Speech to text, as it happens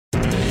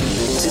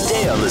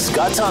Today on The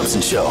Scott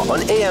Thompson Show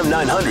on AM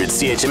 900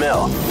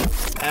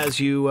 CHML.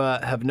 As you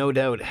have no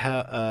doubt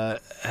heard,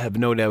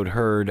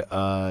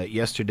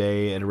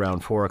 yesterday at around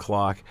 4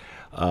 o'clock,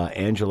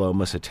 Angelo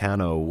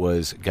Musitano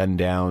was gunned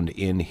down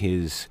in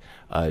his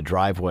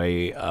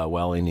driveway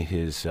while in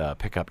his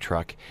pickup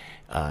truck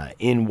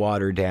in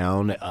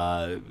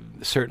Waterdown.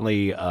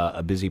 Certainly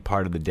a busy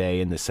part of the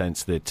day in the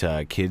sense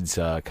that kids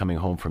coming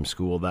home from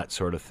school, that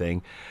sort of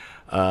thing.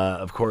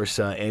 Of course,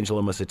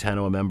 Angelo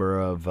Musitano, a member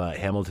of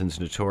Hamilton's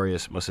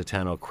notorious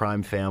Musitano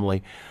crime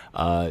family,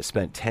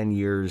 spent 10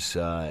 years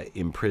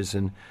in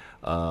prison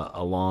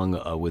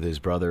along with his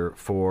brother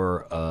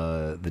for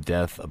the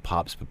death of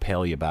Pops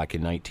Papalia back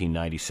in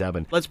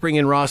 1997. Let's bring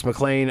in Ross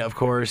McLean, of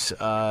course,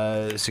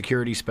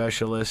 security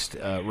specialist,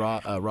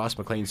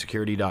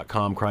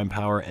 rossmcleansecurity.com, Crime,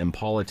 Power, and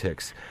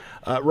Politics.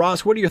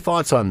 Ross, what are your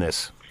thoughts on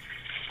this?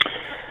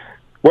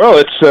 Well,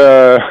 it's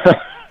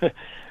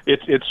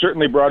it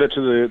certainly brought it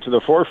to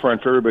the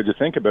forefront for everybody to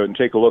think about and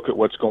take a look at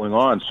what's going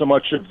on. So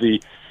much of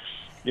the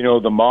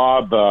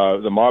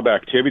mob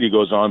activity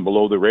goes on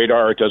below the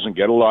radar. It doesn't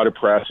get a lot of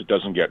press. It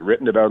doesn't get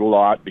written about a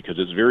lot because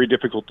it's very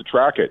difficult to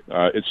track it.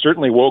 It's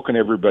certainly woken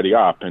everybody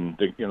up, and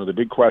the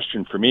big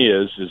question for me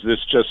is this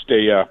just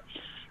a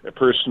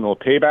personal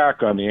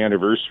payback on the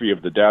anniversary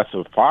of the death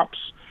of Pops?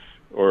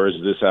 Or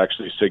is this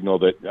actually a signal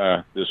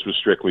that this was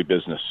strictly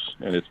business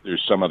and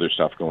there's some other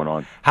stuff going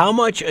on? How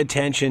much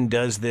attention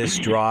does this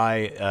draw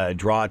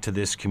to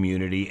this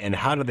community, and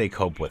how do they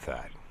cope with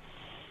that?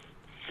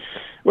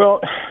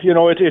 Well,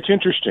 it's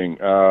interesting.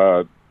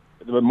 The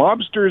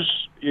mobsters,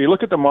 you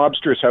look at the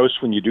mobster's house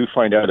when you do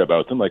find out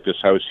about them, like this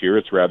house here,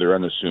 it's rather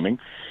unassuming.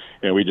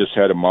 We just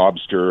had a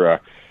mobster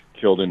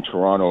killed in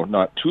Toronto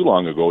not too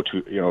long ago,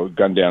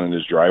 gunned down in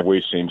his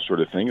driveway, same sort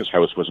of thing. His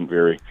house wasn't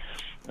very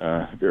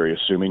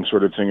assuming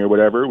sort of thing or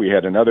whatever. We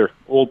had another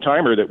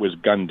old-timer that was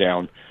gunned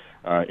down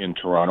in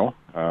Toronto,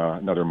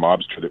 another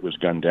mobster that was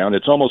gunned down.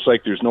 It's almost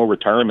like there's no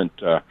retirement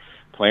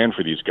plan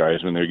for these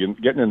guys when they're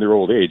getting in their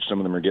old age. Some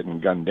of them are getting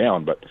gunned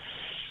down, but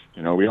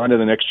we're on to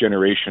the next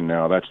generation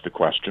now. That's the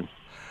question.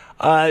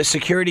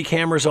 Security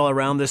cameras all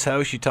around this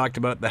house. You talked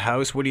about the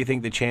house. What do you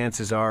think the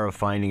chances are of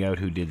finding out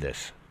who did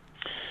this?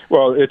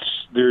 Well,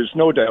 there's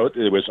no doubt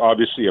it was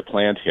obviously a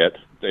planned hit.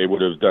 They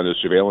would have done a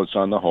surveillance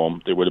on the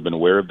home. They would have been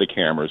aware of the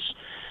cameras.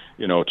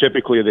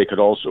 Typically they could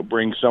also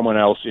bring someone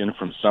else in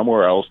from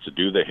somewhere else to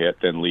do the hit,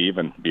 then leave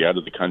and be out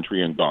of the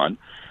country and gone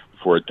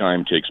before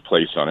time takes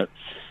place on it.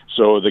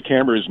 So the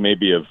cameras may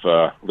be of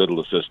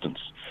little assistance.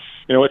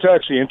 What's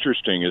actually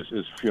interesting is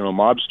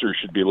mobsters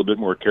should be a little bit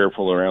more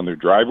careful around their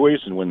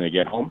driveways and when they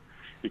get home,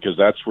 because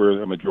that's where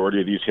the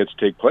majority of these hits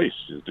take place.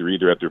 They're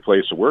either at their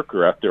place of work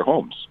or at their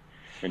homes.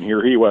 And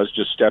here he was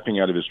just stepping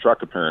out of his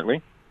truck,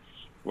 apparently,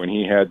 when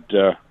he had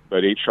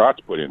about 8 shots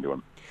put into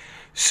him.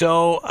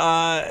 So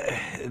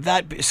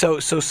so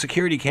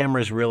security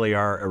cameras really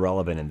are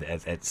irrelevant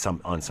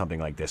on something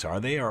like this,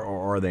 are they, or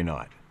are they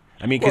not?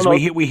 I mean, because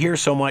we hear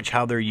so much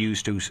how they're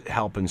used to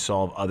help and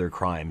solve other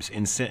crimes.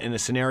 In a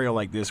scenario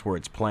like this where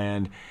it's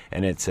planned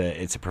and it's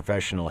a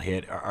professional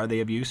hit, are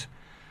they of use?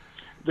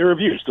 They're of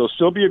use. They'll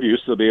still be of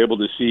use. They'll be able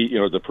to see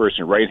the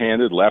person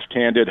right-handed,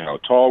 left-handed, how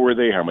tall were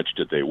they, how much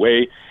did they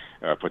weigh,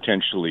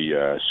 potentially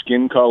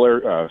skin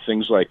color,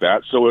 things like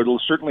that. So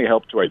it'll certainly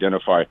help to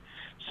identify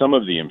some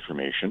of the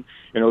information.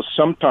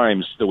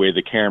 Sometimes the way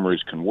the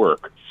cameras can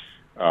work,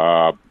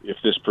 if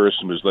this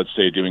person was, let's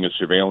say, doing a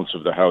surveillance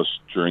of the house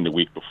during the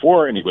week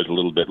before and he was a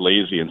little bit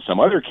lazy and some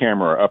other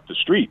camera up the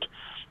street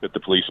that the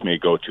police may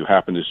go to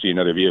happened to see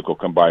another vehicle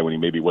come by when he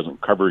maybe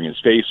wasn't covering his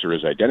face or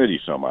his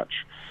identity so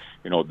much,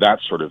 that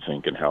sort of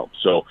thing can help.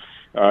 So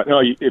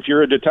if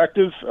you're a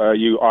detective,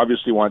 you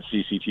obviously want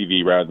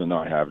CCTV rather than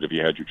not have it if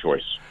you had your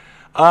choice.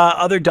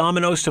 Other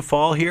dominoes to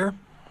fall here?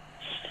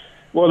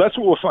 Well, that's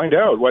what we'll find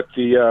out, what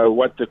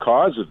the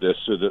cause of this,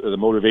 or the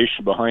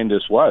motivation behind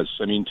this was.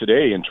 I mean,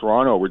 today in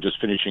Toronto, we're just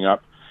finishing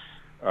up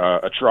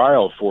a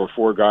trial for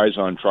 4 guys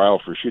on trial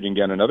for shooting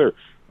down another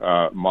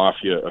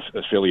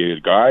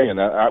mafia-affiliated guy, and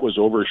that was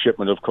over a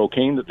shipment of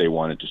cocaine that they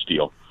wanted to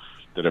steal,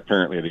 that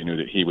apparently they knew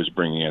that he was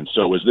bringing in.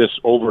 So was this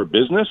over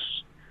business?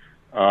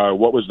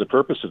 What was the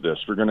purpose of this?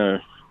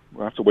 We'll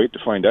have to wait to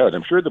find out.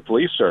 I'm sure the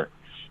police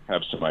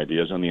have some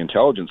ideas on the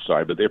intelligence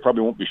side, but they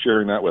probably won't be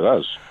sharing that with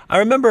us. I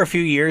remember a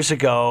few years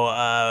ago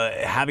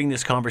having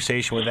this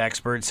conversation with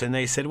experts, and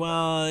they said,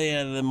 well,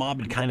 yeah, the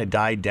mob had kind of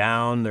died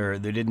down.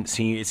 It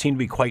seemed to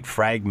be quite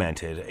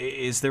fragmented.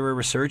 Is there a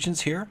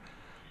resurgence here?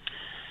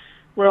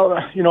 Well,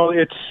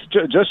 it's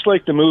just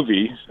like the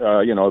movies,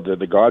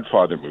 the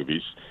Godfather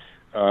movies.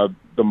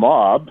 The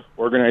mob,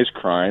 organized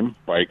crime,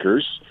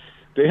 bikers,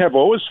 they have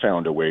always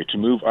found a way to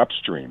move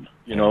upstream.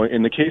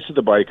 In the case of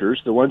the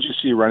bikers, the ones you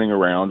see running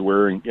around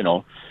wearing,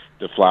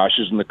 the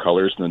flashes and the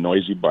colors and the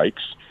noisy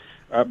bikes,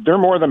 they're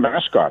more the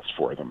mascots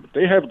for them.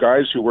 They have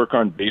guys who work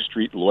on Bay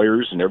Street,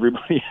 lawyers and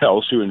everybody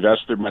else who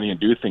invest their money and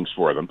do things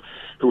for them,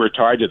 who are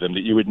tied to them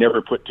that you would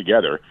never put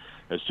together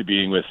as to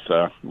being with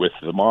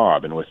the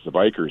mob and with the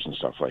bikers and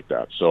stuff like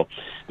that. So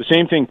the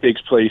same thing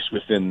takes place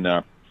within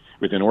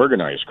within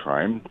organized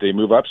crime, they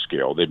move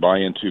upscale. They buy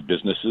into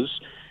businesses,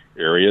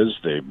 areas,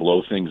 they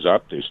blow things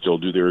up, they still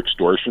do their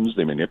extortions,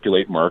 they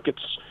manipulate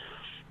markets,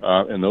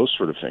 and those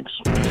sort of things.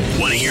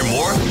 Want to hear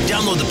more?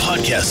 Download the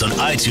podcast on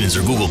iTunes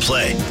or Google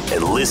Play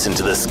and listen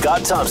to The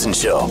Scott Thompson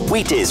Show,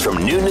 weekdays from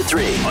noon to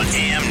 3 on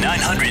AM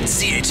 900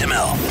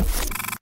 CHML.